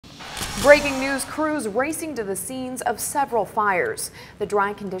Breaking news, crews racing to the scenes of several fires. The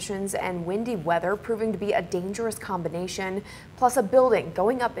dry conditions and windy weather proving to be a dangerous combination, plus a building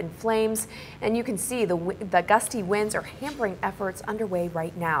going up in flames. And you can see the gusty winds are hampering efforts underway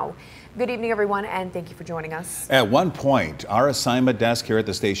right now. Good evening, everyone, and thank you for joining us. At one point, our assignment desk here at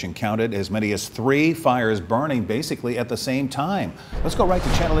the station counted as many as 3 fires burning basically at the same time. Let's go right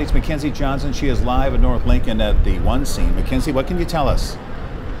to Channel 8's Mackenzie Johnson. She is live in North Lincoln at the one scene. Mackenzie, what can you tell us?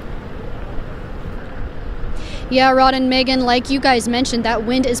 Yeah, Rod and Megan, like you guys mentioned, that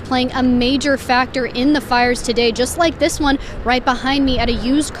wind is playing a major factor in the fires today, just like this one right behind me at a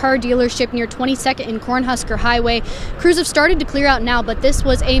used car dealership near 22nd and Cornhusker Highway. Crews have started to clear out now, but this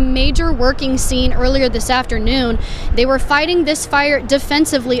was a major working scene earlier this afternoon. They were fighting this fire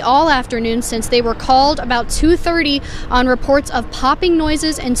defensively all afternoon since they were called about 2:30 on reports of popping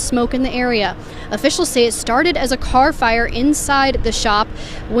noises and smoke in the area. Officials say it started as a car fire inside the shop.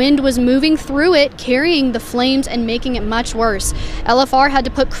 Wind was moving through it, carrying the flames and making it much worse. LFR had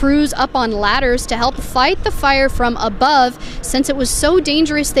to put crews up on ladders to help fight the fire from above since it was so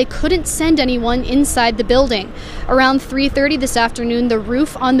dangerous they couldn't send anyone inside the building. Around 3:30 this afternoon, the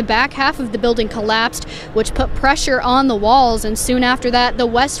roof on the back half of the building collapsed, which put pressure on the walls, and soon after that, the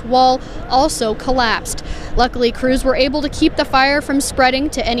west wall also collapsed. Luckily, crews were able to keep the fire from spreading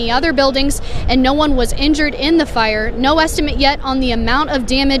to any other buildings, and no one was injured in the fire. No estimate yet on the amount of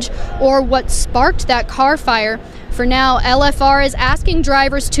damage or what sparked that car fire. For now, LFR is asking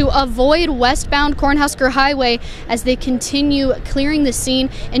drivers to avoid westbound Cornhusker Highway as they continue clearing the scene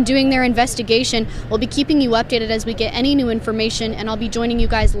and doing their investigation. We'll be keeping you updated as we get any new information, and I'll be joining you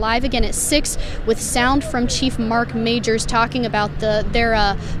guys live again at 6 with sound from Chief Mark Majors talking about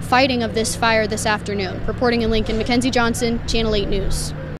their fighting of this fire this afternoon. Reporting in Lincoln, Mackenzie Johnson, Channel 8 News.